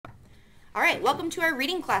All right, welcome to our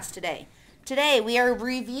reading class today. Today we are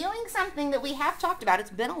reviewing something that we have talked about. It's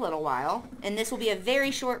been a little while, and this will be a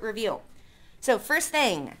very short review. So first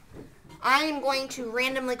thing, I am going to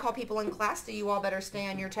randomly call people in class, so you all better stay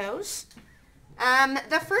on your toes.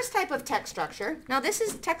 The first type of text structure, now this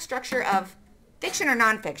is text structure of fiction or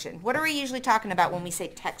nonfiction. What are we usually talking about when we say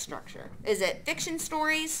text structure? Is it fiction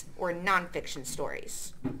stories or nonfiction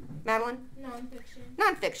stories? Madeline? Nonfiction.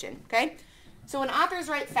 Nonfiction, okay? So when authors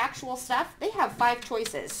write factual stuff, they have 5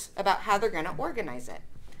 choices about how they're going to organize it.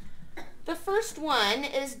 The first one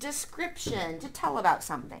is description, to tell about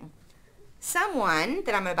something. Someone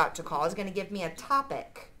that I'm about to call is going to give me a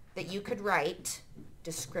topic that you could write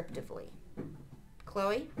descriptively.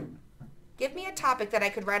 Chloe, give me a topic that I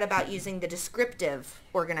could write about using the descriptive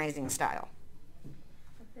organizing style.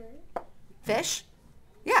 Fish?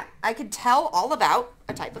 Yeah, I could tell all about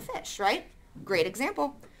a type of fish, right? Great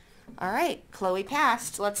example. All right, Chloe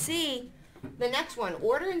passed. Let's see. The next one,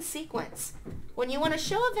 order and sequence. When you want to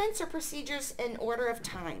show events or procedures in order of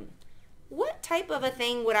time, what type of a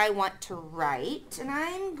thing would I want to write? And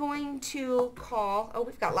I'm going to call, oh,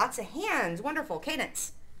 we've got lots of hands. Wonderful.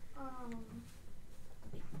 Cadence.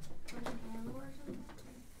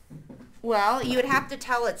 Well, you would have to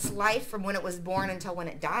tell its life from when it was born until when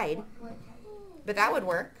it died. But that would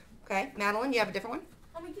work. Okay. Madeline, you have a different one?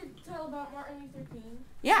 We could tell about Martin Luther King.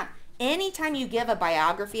 Yeah. Anytime you give a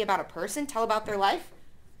biography about a person, tell about their life.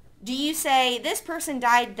 Do you say, this person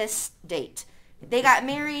died this date? They got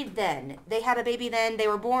married then. They had a baby then. They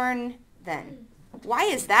were born then. Why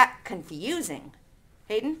is that confusing?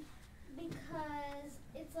 Hayden? Because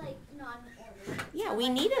it's like not in order. Yeah, we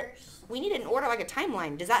need it. We need it in order like a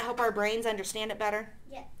timeline. Does that help our brains understand it better?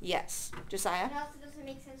 Yes. Yes. Josiah? It also doesn't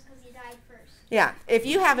make sense because he died first. Yeah. If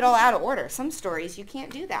you have it all out of order, some stories you can't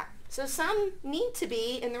do that. So some need to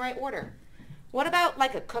be in the right order. What about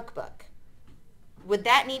like a cookbook? Would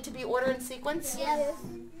that need to be order and sequence? Yes.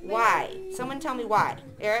 Why? Someone tell me why.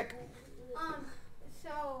 Eric?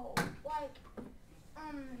 So, like,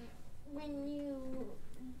 when you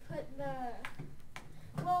put the,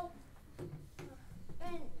 well,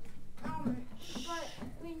 and, but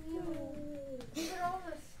when you put all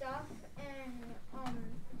the stuff and,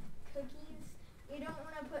 cookies, you don't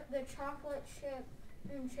want to put the chocolate chip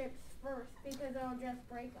and chips first because it'll just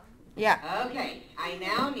break them. Yeah. Okay, I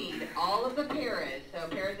now need all of the paras. So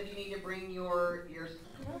paras, if you need to bring your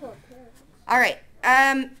All right.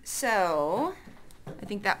 So I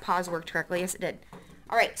think that pause worked correctly. Yes, it did.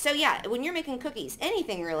 All right. So yeah, when you're making cookies,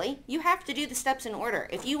 anything really, you have to do the steps in order.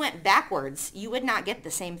 If you went backwards, you would not get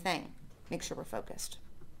the same thing. Make sure we're focused.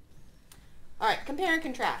 All right. Compare and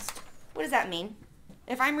contrast. What does that mean?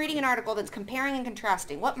 If I'm reading an article that's comparing and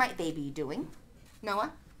contrasting, what might they be doing?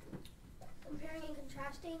 Noah? Comparing and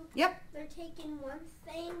contrasting. Yep. They're taking one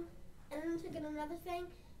thing and then taking another thing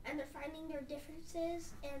and they're finding their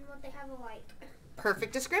differences and what they have alike.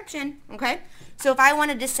 Perfect description. Okay. So if I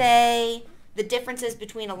wanted to say the differences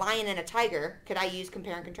between a lion and a tiger, could I use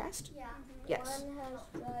compare and contrast? Yeah. Yes. One has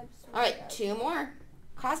stripes. All right. 2 more.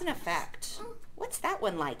 Cause and effect. What's that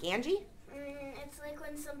one like, Angie? It's like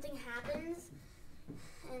when something happens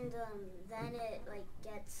and then it like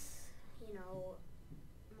gets, more,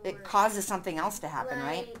 It causes something else to happen,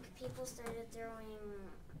 right? Like people started throwing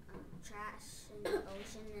trash in the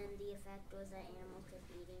ocean and the effect was that animals kept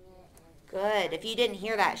eating it. Good. If you didn't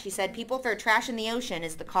hear that, she said people throw trash in the ocean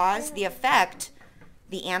is the cause. The effect,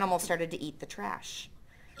 the animal started to eat the trash.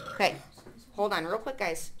 Okay. Hold on real quick,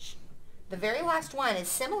 guys. Shh. The very last one is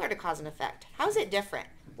similar to cause and effect. How's it different?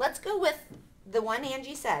 Let's go with the one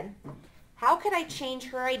Angie said. How could I change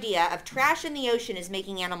her idea of trash in the ocean is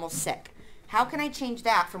making animals sick? How can I change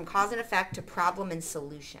that from cause and effect to problem and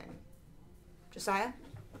solution? Josiah?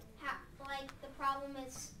 Like the problem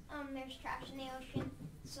is there's trash in the ocean.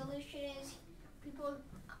 The solution is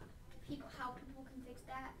how people can fix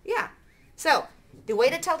that. Yeah. So the way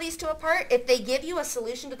to tell these two apart, if they give you a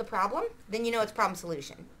solution to the problem, then you know it's problem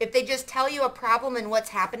solution. If they just tell you a problem and what's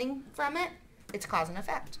happening from it, it's cause and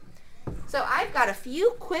effect. So I've got a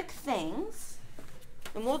few quick things,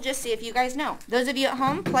 and we'll just see if you guys know. Those of you at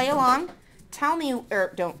home, play along. Tell me,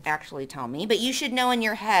 or don't actually tell me, but you should know in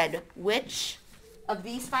your head which of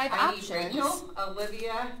these 5 I options. need Rachel,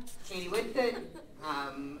 Olivia, Katie Winston.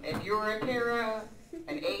 If you're a para,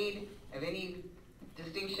 an aide of any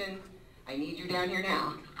distinction, I need you down here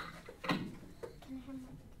now. I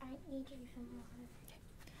need you some more.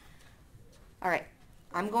 All right.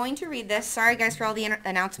 I'm going to read this. Sorry, guys, for all the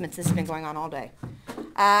announcements. This has been going on all day.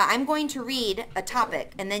 I'm going to read a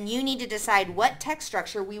topic, and then you need to decide what text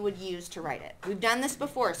structure we would use to write it. We've done this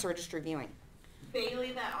before, so we're just reviewing.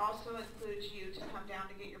 Bailey, that also includes you to come down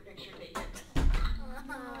to get your picture taken.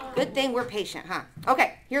 Good thing we're patient, huh?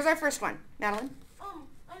 Okay, here's our first one. Madeline?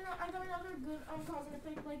 I got another good cause and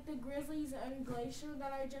effect, like the Grizzlies and Glacier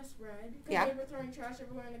that I just read. Because Yeah. they were throwing trash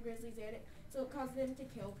everywhere and the Grizzlies ate it. So it caused them to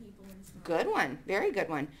kill people and stuff. Good one. Very good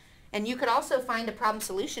one. And you could also find a problem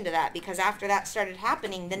solution to that, because after that started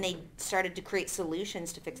happening, then they started to create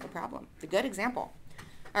solutions to fix the problem. It's a good example.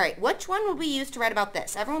 All right, which one would we use to write about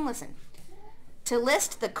this? Everyone listen. To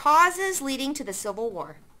list the causes leading to the Civil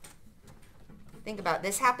War. Think about it.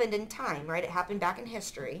 This happened in time, right? It happened back in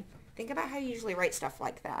history. Think about how you usually write stuff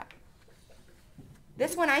like that.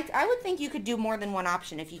 This one, I would think you could do more than one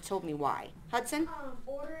option if you told me why. Hudson?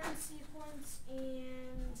 Order and sequence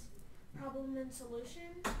and problem and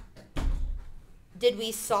solution. Did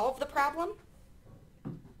we solve the problem?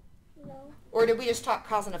 No. Or did we just talk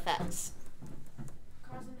cause and effects?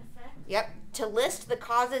 Cause and effect. Yep. To list the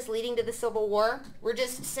causes leading to the Civil War, we're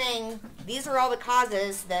just saying these are all the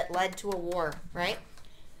causes that led to a war, right?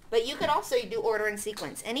 But you could also do order and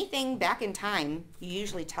sequence. Anything back in time, you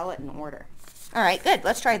usually tell it in order. All right, good.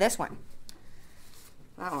 Let's try this one.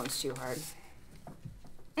 That one's too hard.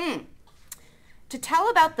 To tell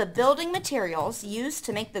about the building materials used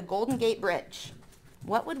to make the Golden Gate Bridge,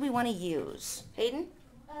 what would we want to use? Hayden?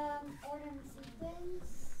 Order and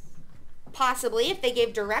sequence. Possibly if they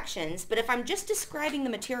gave directions, but if I'm just describing the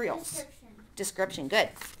materials. Description, good.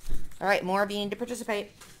 All right, more of you need to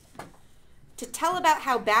participate. To tell about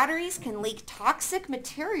how batteries can leak toxic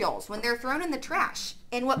materials when they're thrown in the trash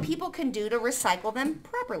and what people can do to recycle them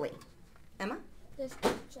properly. Emma?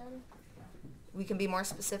 Description. We can be more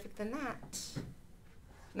specific than that.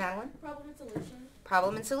 Madeline? Problem and solution.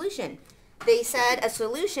 Problem and solution. They said a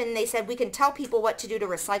solution, they said we can tell people what to do to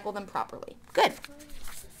recycle them properly. Good.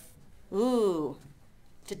 Ooh.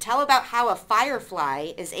 To tell about how a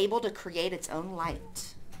firefly is able to create its own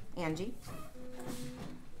light. Angie?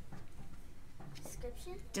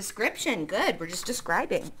 Description. Description. Good. We're just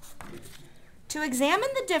describing. To examine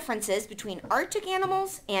the differences between Arctic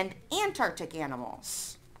animals and Antarctic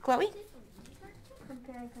animals. Chloe?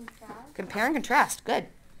 Compare and contrast. Compare and contrast. Good.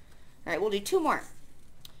 All right, we'll do two more.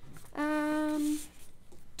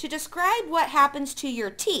 To describe what happens to your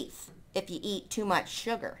teeth if you eat too much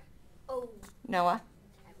sugar. Oh. Noah?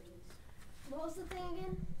 What was the thing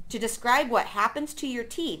again? To describe what happens to your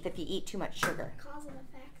teeth if you eat too much sugar. Cause and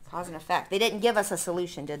effect. Cause and effect. They didn't give us a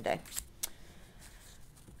solution, did they?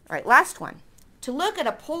 All right, last one. To look at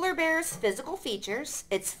a polar bear's physical features,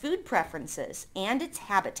 its food preferences, and its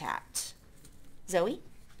habitat. Zoe?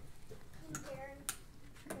 Compare and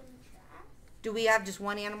contrast. Do we have just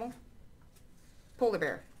one animal? Polar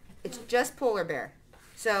bear. It's just polar bear.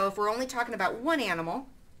 So if we're only talking about one animal,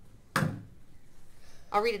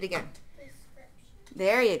 I'll read it again. Description.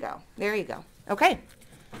 There you go. There you go. Okay.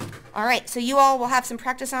 All right. So you all will have some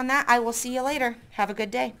practice on that. I will see you later. Have a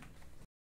good day.